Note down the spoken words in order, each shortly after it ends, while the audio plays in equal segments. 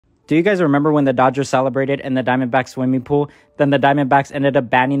Do you guys remember when the Dodgers celebrated in the Diamondbacks swimming pool? Then the Diamondbacks ended up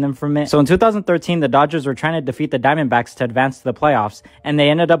banning them from it. So in 2013, the Dodgers were trying to defeat the Diamondbacks to advance to the playoffs, and they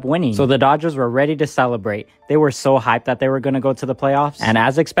ended up winning. So the Dodgers were ready to celebrate. They were so hyped that they were going to go to the playoffs. And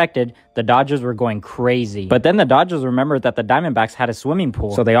as expected, the Dodgers were going crazy. But then the Dodgers remembered that the Diamondbacks had a swimming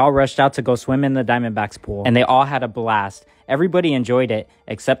pool. So they all rushed out to go swim in the Diamondbacks pool. And they all had a blast. Everybody enjoyed it,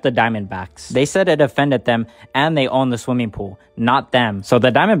 except the Diamondbacks. They said it offended them, and they owned the swimming pool, not them. So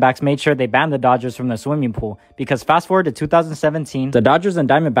the Diamondbacks made sure they banned the Dodgers from the swimming pool, because fast forward to 2017, the Dodgers and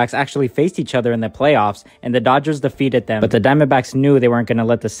Diamondbacks actually faced each other in the playoffs, and the Dodgers defeated them. But the Diamondbacks knew they weren't going to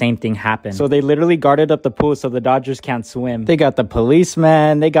let the same thing happen. So they literally guarded up the pool so the Dodgers can't swim. They got the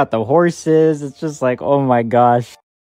policemen, they got the horses. It's just like, oh my gosh.